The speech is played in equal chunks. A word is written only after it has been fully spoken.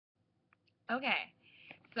Okay,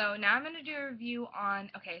 so now I'm going to do a review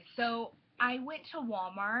on, okay, so I went to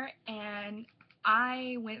Walmart and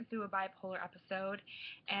I went through a bipolar episode,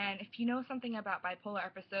 and if you know something about bipolar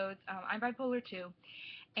episodes, I'm bipolar too,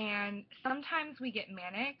 and sometimes we get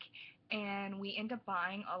manic and we end up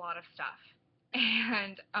buying a lot of stuff.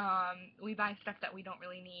 And we buy stuff that we don't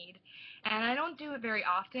really need. And I don't do it very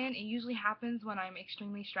often. It usually happens when I'm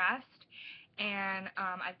extremely stressed, and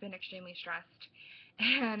I've been extremely stressed.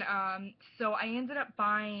 And so I ended up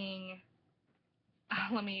buying.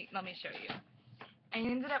 Let me show you. I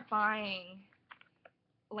ended up buying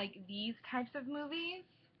like these types of movies,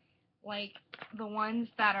 like the ones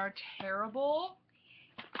that are terrible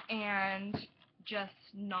and just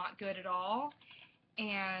not good at all.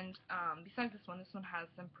 And besides this one has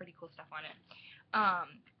some pretty cool stuff on it.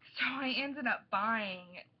 So I ended up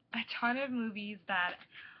buying a ton of movies that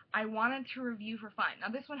I wanted to review for fun. Now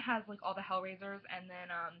this one has like all the Hellraisers and then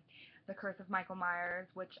The Curse of Michael Myers,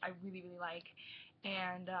 which I really really like,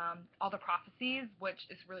 and all the Prophecies, which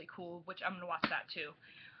is really cool, which I'm gonna watch that too.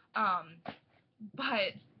 Um,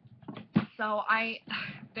 but so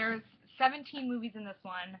there's 17 movies in this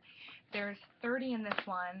one. There's 30 in this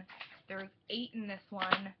one. There's 8 in this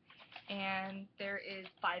one, and there is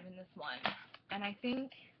 5 in this one. And I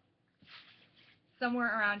think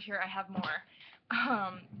somewhere around here I have more.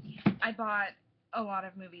 I bought a lot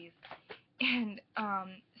of movies, and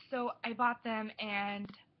so I bought them, and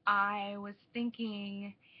I was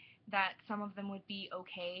thinking that some of them would be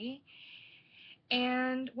okay.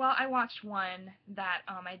 And, well, I watched one that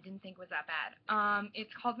I didn't think was that bad.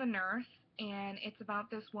 It's called The Nurse, and it's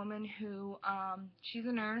about this woman who, she's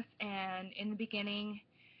a nurse, and in the beginning,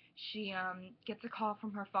 she gets a call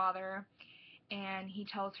from her father, and he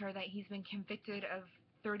tells her that he's been convicted of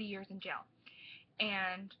 30 years in jail.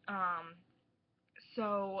 And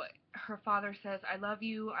so her father says, I love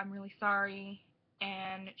you, I'm really sorry,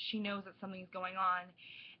 and she knows that something's going on,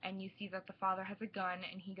 and you see that the father has a gun,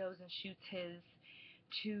 and he goes and shoots his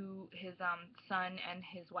son and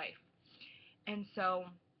his wife. And so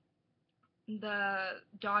the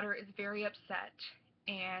daughter is very upset,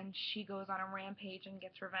 and she goes on a rampage and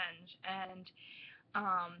gets revenge. And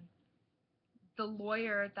um, the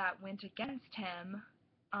lawyer that went against him,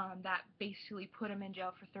 that basically put him in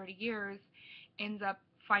jail for 30 years, ends up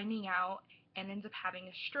finding out and ends up having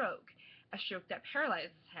a stroke that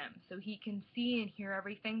paralyzes him. So he can see and hear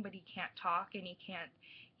everything, but he can't talk and he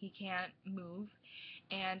can't move.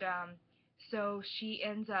 And so she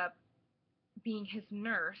ends up being his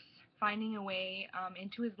nurse, finding a way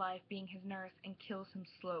into his life, being his nurse, and kills him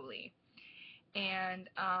slowly. And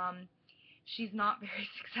she's not very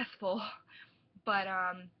successful, but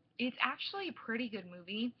it's actually a pretty good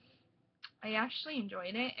movie. I actually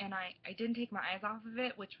enjoyed it, and I didn't take my eyes off of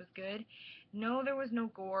it, which was good. No, there was no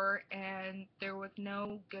gore, and there was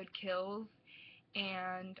no good kills,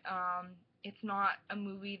 and it's not a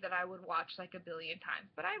movie that I would watch like a billion times,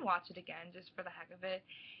 but I'd watch it again just for the heck of it.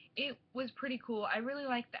 It was pretty cool. I really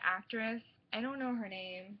liked the actress. I don't know her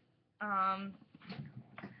name, um,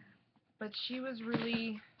 but she was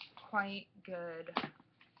really quite good.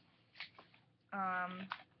 Um,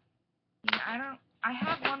 yeah, I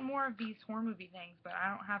have one more of these horror movie things, but I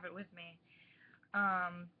don't have it with me.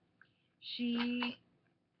 Um, she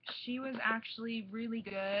she was actually really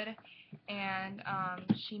good, and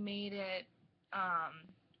she made it.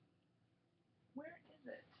 Where is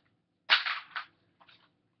it?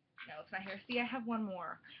 No, it's not here. See, I have one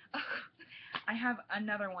more. I have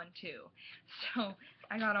another one too. So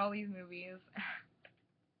I got all these movies.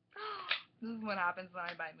 This is what happens when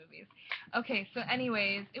I buy movies. Okay, so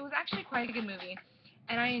anyways, it was actually quite a good movie,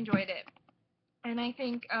 and I enjoyed it. And I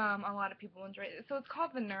think a lot of people enjoyed it. So it's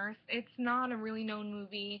called The Nurse. It's not a really known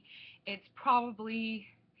movie. It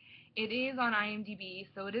is on IMDb,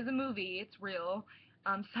 so it is a movie. It's real.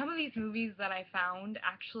 Some of these movies that I found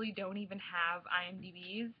actually don't even have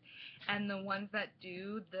IMDb's, and the ones that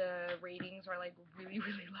do, the ratings are like really,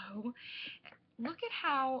 really low. Look at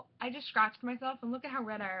how I just scratched myself, and look at how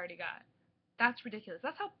red I already got. That's ridiculous.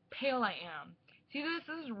 That's how pale I am. See this?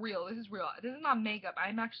 This is real. This is real. This is not makeup.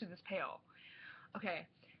 I'm actually this pale. Okay.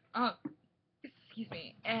 Um, excuse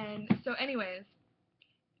me. And so, anyways,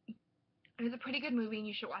 it was a pretty good movie, and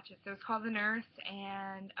you should watch it. So it's called The Nurse,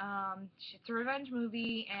 and it's a revenge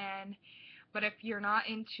movie. And but if you're not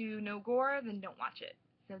into no gore, then don't watch it.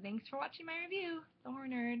 So thanks for watching my review, The Horror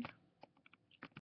Nerd.